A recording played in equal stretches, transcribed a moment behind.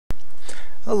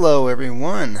Hello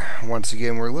everyone! Once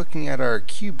again we're looking at our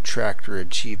CubeTractor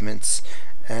achievements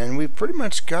and we've pretty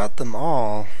much got them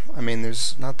all. I mean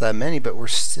there's not that many, but we're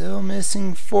still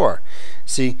missing 4.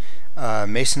 See,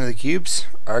 Mason of the cubes,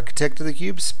 Architect of the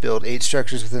cubes, build 8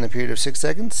 structures within a period of 6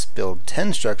 seconds, build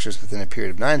 10 structures within a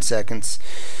period of 9 seconds,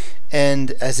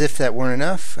 and as if that weren't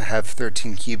enough, have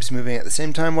 13 cubes moving at the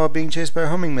same time while being chased by a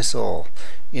homing missile.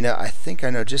 You know, I think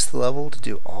I know just the level to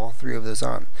do all 3 of those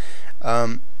on.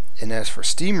 And as for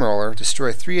Steamroller,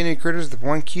 destroy 3 enemy critters with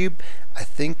 1 cube. I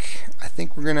think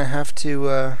we're gonna have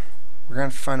to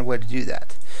find a way to do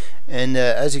that. And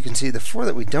as you can see, the 4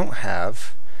 that we don't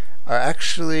have are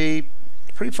actually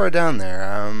pretty far down there.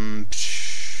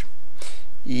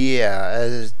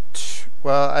 Yeah.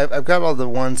 Well, I've got all the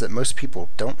ones that most people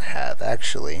don't have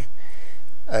actually,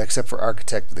 except for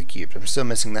Architect of the Cube. I'm still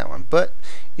missing that one, but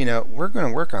you know we're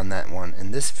gonna work on that one in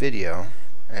this video.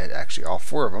 Actually all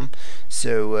 4 of them,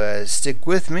 so stick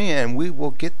with me and we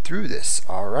will get through this.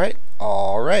 Alright,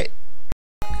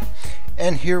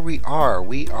 and here we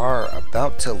are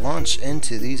about to launch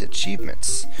into these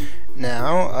achievements.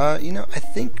 Now you know, I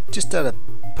think just out of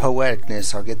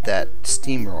poeticness I'll get that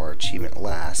Steamroller achievement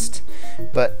last,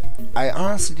 but I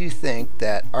honestly do think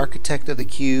that Architect of the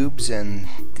Cubes and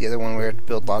the other one where we have to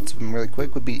build lots of them really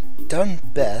quick would be done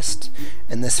best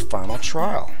in this final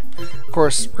trial. Of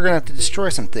course, we're gonna have to destroy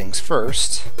some things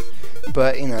first,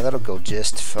 but you know, that'll go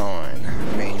just fine.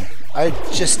 I mean, I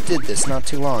just did this not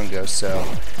too long ago,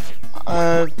 so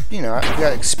you know, I've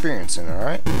got experience in it,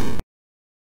 alright?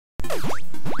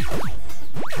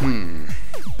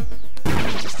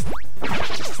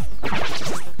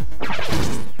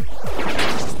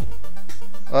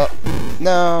 Well,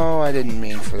 no, I didn't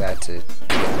mean for that to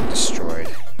get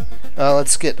destroyed.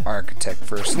 Let's get Architect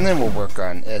first, and then we'll work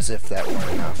on as if that weren't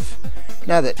enough.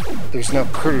 Now that there's no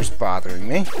critters bothering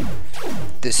me,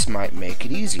 this might make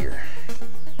it easier.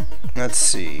 Let's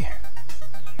see.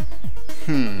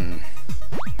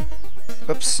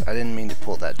 Oops, I didn't mean to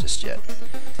pull that just yet.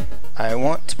 I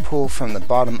want to pull from the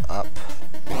bottom up,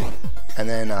 and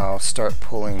then I'll start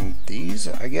pulling these,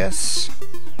 I guess.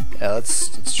 Yeah,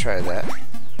 let's try that.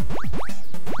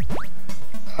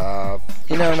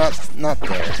 You know, not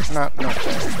there. Not there.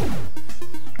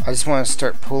 I just want to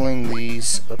start pulling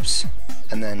these, oops,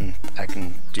 and then I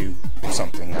can do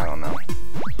something, I don't know.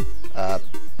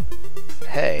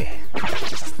 Hey,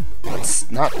 let's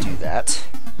not do that.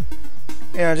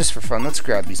 You know, just for fun, let's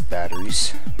grab these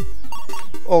batteries.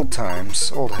 Old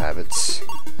times, old habits.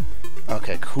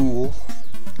 Okay, cool.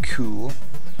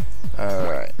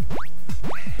 Alright.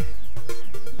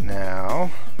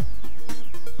 Now,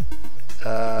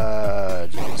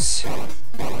 jeez.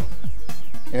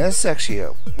 Yeah, this is actually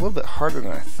a little bit harder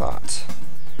than I thought.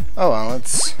 Oh well,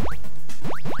 let's...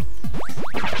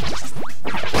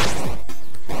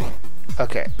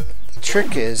 Okay, the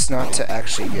trick is not to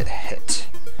actually get hit.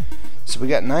 So we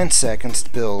got 9 seconds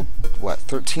to build, what,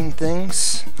 13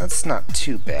 things? That's not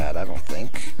too bad, I don't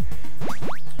think.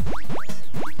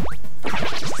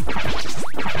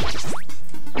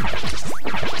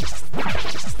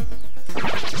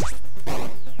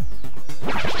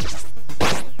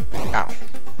 Ow.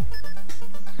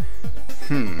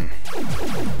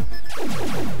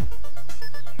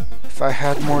 If I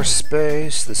had more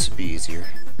space, this would be easier.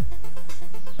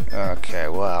 Okay,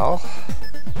 well...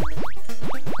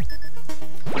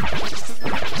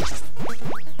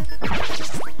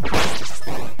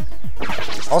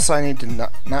 Also, I need to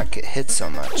not get hit so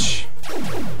much.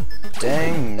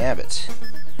 Dang nabbit.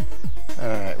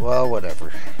 Alright, well,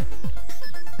 whatever.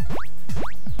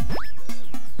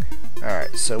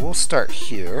 Alright, so we'll start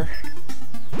here.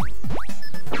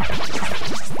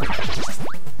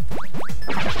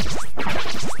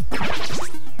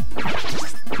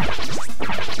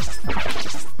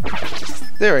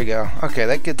 There we go. Okay,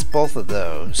 that gets both of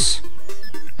those.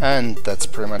 And that's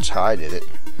pretty much how I did it.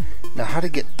 Now, how to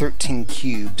get 13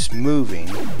 cubes moving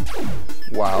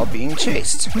while being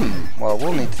chased? Well,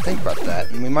 we'll need to think about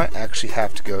that, and we might actually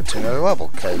have to go to another level,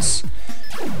 because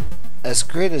as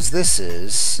great as this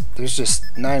is, there's just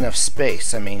not enough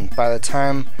space. I mean, by the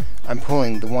time I'm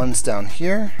pulling the ones down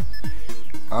here,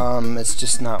 it's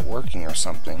just not working or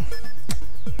something.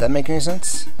 That make any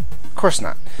sense? Of course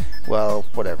not. Well,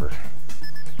 whatever.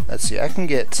 Let's see, I can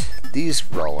get these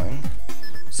rolling.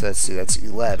 So let's see, that's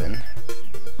 11.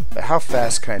 But how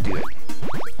fast can I do it?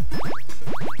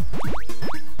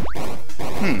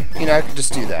 You know, I could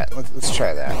just do that. Let's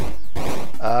try that.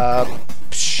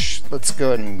 Let's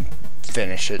go ahead and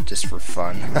finish it just for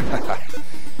fun.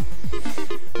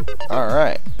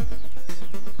 Alright.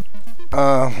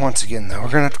 Once again though, we're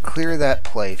gonna have to clear that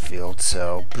play field,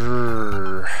 so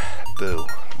Boo.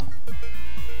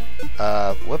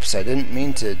 Whoops, I didn't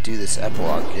mean to do this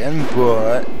epilogue again,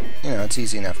 but, you know, it's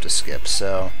easy enough to skip,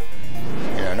 so,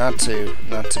 you know, not to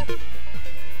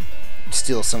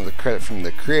steal some of the credit from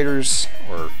the creators,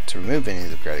 or to remove any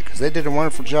of the credit, because they did a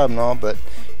wonderful job and all, but,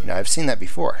 you know, I've seen that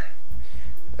before.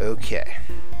 Okay.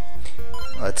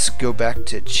 Let's go back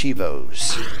to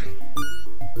Chivos.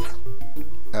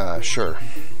 Sure.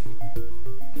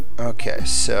 Okay,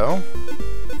 so,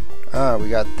 we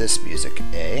got this music,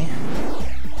 A.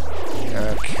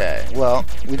 Okay, well,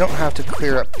 we don't have to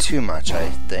clear up too much, I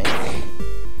think.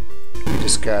 We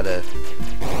just gotta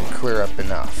clear up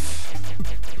enough.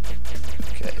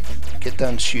 Okay, get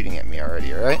done shooting at me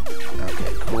already, alright?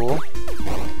 Okay, cool.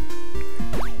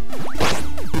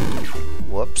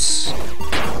 Whoops.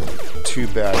 Too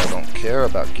bad I don't care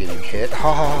about getting hit.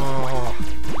 Ha ha ha ha.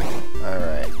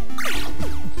 Alright.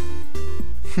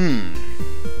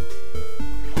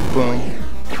 Boing.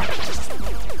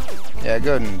 Yeah,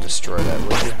 go ahead and destroy that,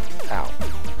 would you? Ow.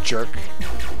 Jerk.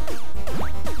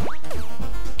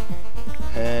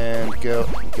 And go,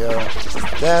 go.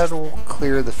 That'll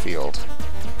clear the field.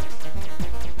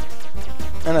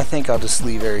 And I think I'll just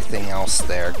leave everything else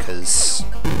there, because,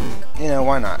 you know,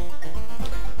 why not?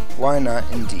 Why not,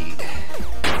 indeed.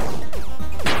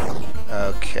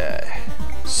 Okay.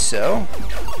 So,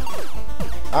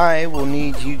 I will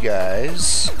need you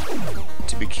guys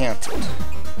to be canceled.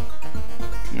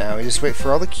 Now we just wait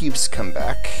for all the cubes to come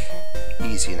back.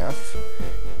 Easy enough.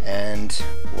 And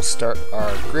we'll start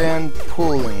our grand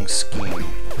pooling scheme.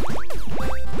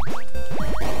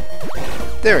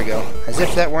 There we go. As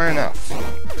if that weren't enough.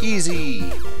 Easy!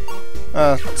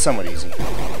 Somewhat easy.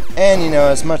 And, you know,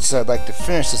 as much as I'd like to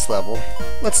finish this level,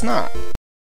 let's not.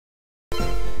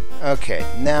 Okay,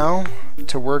 now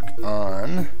to work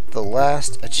on the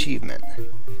last achievement.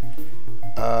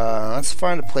 Let's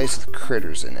find a place with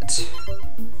critters in it.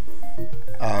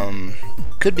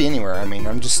 Could be anywhere. I mean,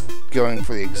 I'm just going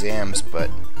for the exams, but,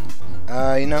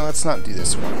 you know, let's not do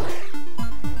this one.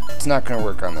 It's not going to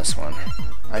work on this one.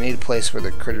 I need a place where the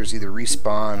critters either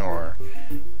respawn or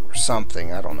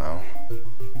something. I don't know.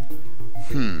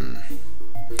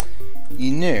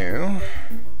 You know,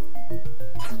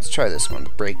 let's try this one, the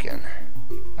break-in.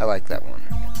 I like that one.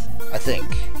 I think.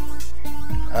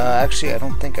 Actually, I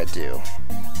don't think I do.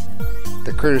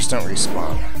 The critters don't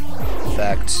respawn. In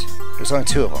fact, there's only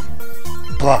 2 of them.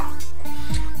 Blah!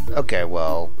 Okay,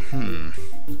 well,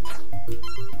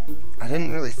 I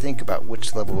didn't really think about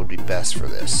which level would be best for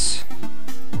this.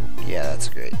 Yeah, that's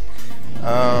great.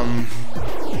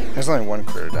 There's only 1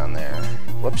 critter down there.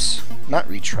 Whoops. Not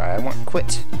retry, I want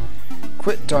quit.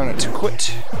 Quit, darn it,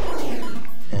 quit.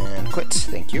 And quit,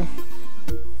 thank you.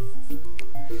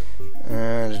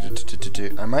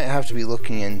 I might have to be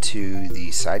looking into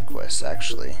the side quests,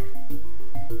 actually.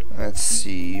 Let's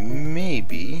see,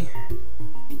 maybe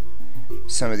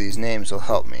some of these names will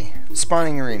help me.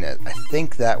 Spawning Arena, I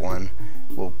think that one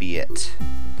will be it.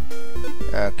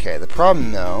 Okay, the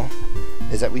problem, though,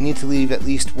 is that we need to leave at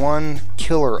least 1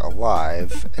 killer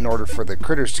alive in order for the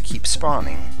critters to keep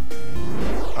spawning.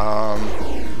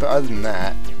 But other than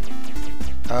that,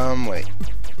 wait.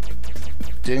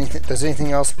 Does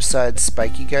anything else besides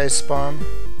spiky guys spawn?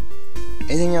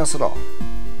 Anything else at all?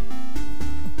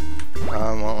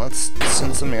 Well, let's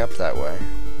send somebody up that way.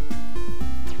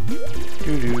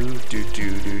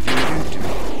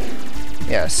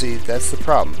 Yeah, see, that's the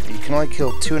problem. You can only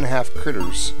kill 2.5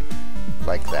 critters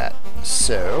like that.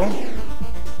 So,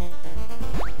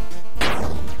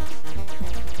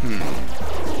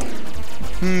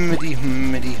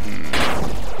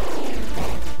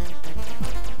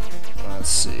 let's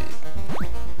see.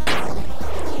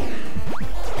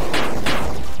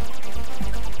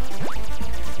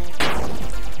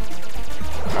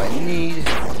 I need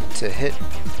to hit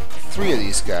 3 of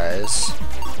these guys,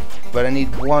 but I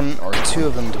need 1 or 2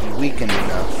 of them to be weakened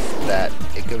enough that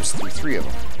it goes through 3 of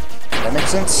them. That makes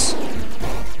sense?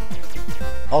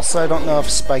 Also, I don't know if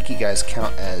spiky guys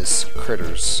count as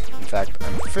critters. In fact,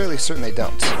 I'm fairly certain they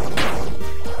don't.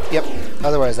 Yep,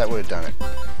 otherwise that would have done it.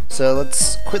 So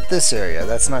let's quit this area.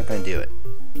 That's not going to do it.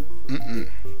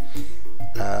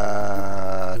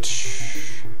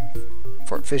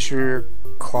 Fort Fisher,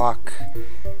 Clock,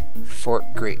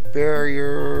 Fort Great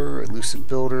Barrier, Elusive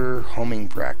Builder, Homing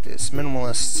Practice,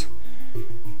 Minimalist.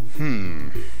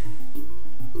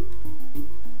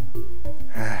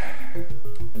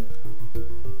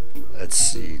 Let's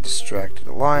see, Distracted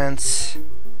Alliance.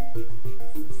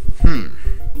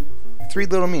 3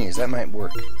 little minis, that might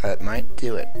work. That might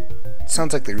do it.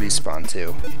 Sounds like they respawn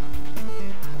too.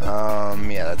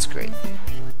 Yeah, that's great.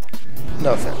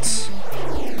 No offense.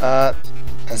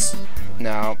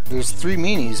 Now, there's 3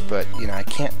 meanies, but you know I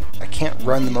can't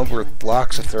run them over with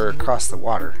blocks if they're across the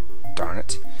water. Darn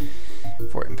it.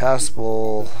 Fort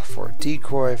impassable, fort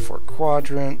decoy, fort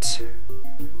quadrant.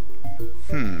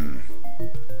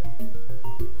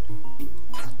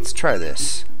 Let's try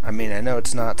this. I mean, I know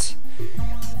it's not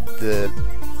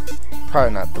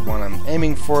probably not the one I'm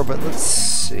aiming for, but let's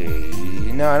see.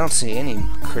 No, I don't see any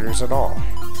critters at all.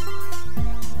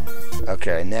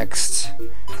 Okay, next.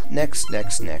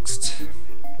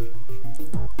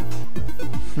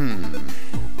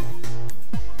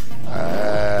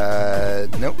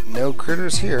 Nope, no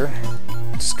critters here.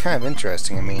 It's kind of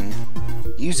interesting. I mean,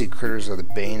 usually critters are the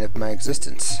bane of my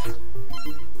existence.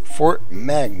 Fort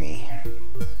Magni.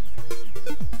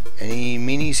 Any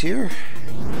meanies here?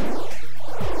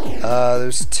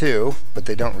 There's 2, but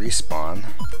they don't respawn,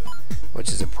 which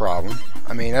is a problem.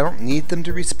 I mean, I don't need them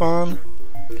to respawn,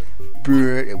 but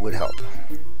it would help.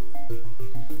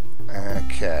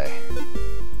 Okay.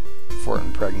 Fort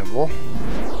Impregnable.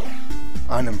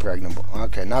 Unimpregnable.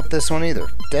 Okay, not this one either.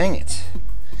 Dang it.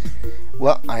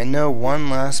 Well, I know one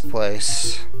last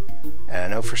place, and I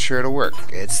know for sure it'll work.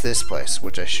 It's this place,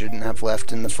 which I shouldn't have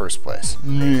left in the first place.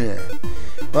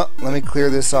 Well, let me clear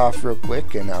this off real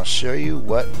quick, and I'll show you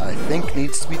what I think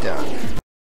needs to be done.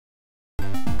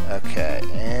 Okay,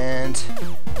 and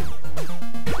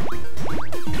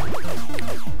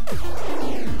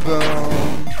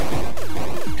boom.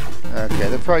 Okay,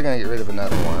 they're probably going to get rid of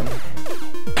another one,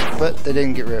 but they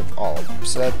didn't get rid of all of them,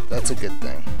 so that's a good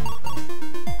thing.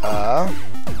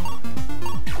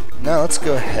 Now let's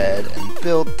go ahead and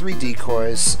build 3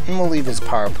 decoys, and we'll leave his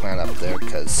power plant up there,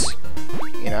 because,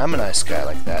 you know, I'm a nice guy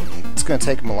like that, and it's going to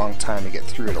take him a long time to get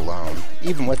through it alone,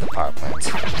 even with the power plant.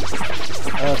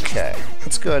 Okay,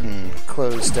 let's go ahead and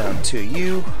close down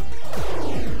 2U.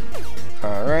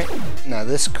 Alright, now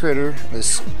this critter,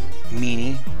 this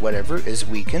meanie, whatever, is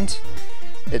weakened.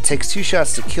 It takes 2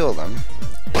 shots to kill them.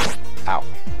 Ow.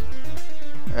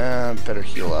 Better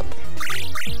heal up.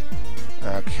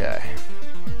 Okay.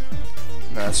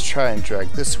 Now let's try and drag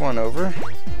this one over.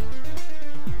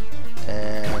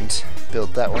 And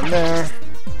build that one there.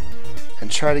 And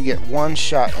try to get 1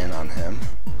 shot in on him.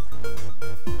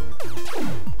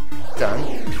 Done.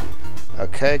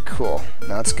 Okay, cool.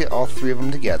 Now let's get all 3 of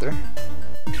them together.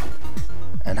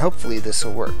 And hopefully this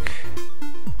will work.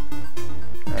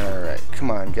 Alright, come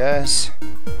on guys.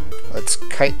 Let's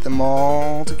kite them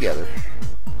all together.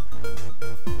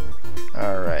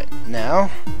 Alright,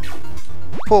 now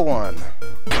pull one.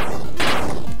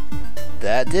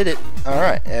 That did it.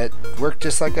 Alright, it worked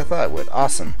just like I thought it would.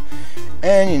 Awesome.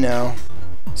 And you know,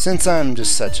 since I'm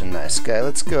just such a nice guy,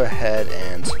 let's go ahead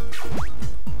and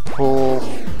pull,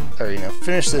 or you know,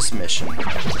 finish this mission.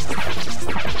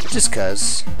 Just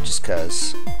cuz.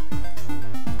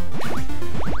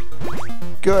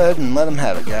 Go ahead and let them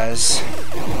have it, guys.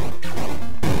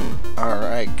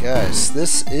 Alright guys,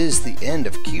 this is the end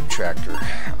of CubeTractor.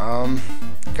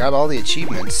 Got all the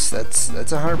achievements. That's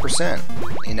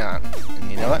 100%. You know,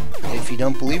 and you know what? If you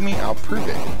don't believe me, I'll prove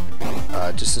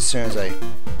it. Just as soon as I,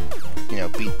 you know,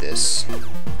 beat this.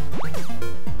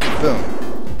 Boom.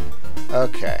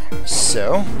 Okay,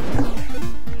 so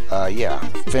yeah,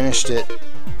 finished it.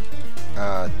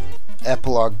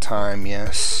 Epilogue time,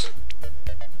 yes.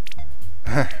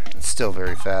 It's still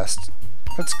very fast.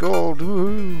 It's gold.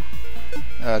 Woohoo!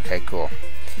 Okay, cool.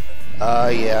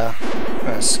 Yeah, I'm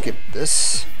gonna skip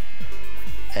this,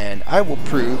 and I will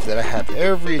prove that I have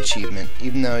every achievement,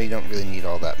 even though you don't really need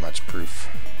all that much proof.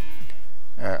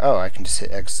 Oh, I can just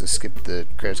hit X to skip the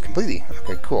credits completely.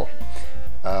 Okay, cool.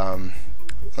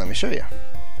 Let me show you.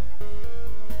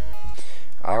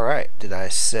 Alright, did I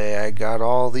say I got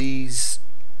all these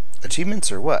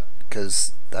achievements or what?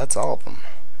 Because that's all of them.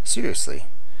 Seriously.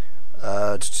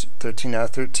 13 out of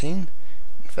 13.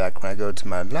 In fact, when I go to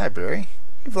my library,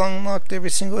 you've unlocked every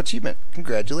single achievement.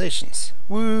 Congratulations.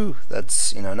 Woo!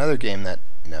 That's, you know, another game that,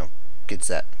 you know, gets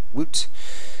that. Woot.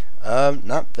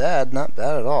 Not bad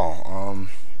at all.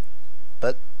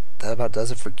 But that about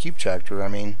does it for CubeTractor. I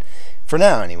mean, for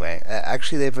now anyway.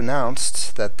 Actually, they've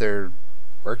announced that they're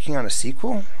working on a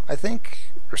sequel, I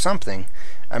think, or something.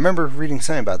 I remember reading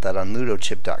something about that on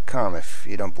ludochip.com. If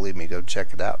you don't believe me, go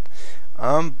check it out.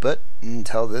 But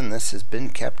until then, this has been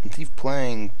Captain Thief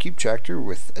playing CubeTractor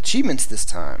with achievements this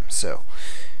time. So,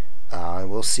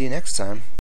 we'll see you next time.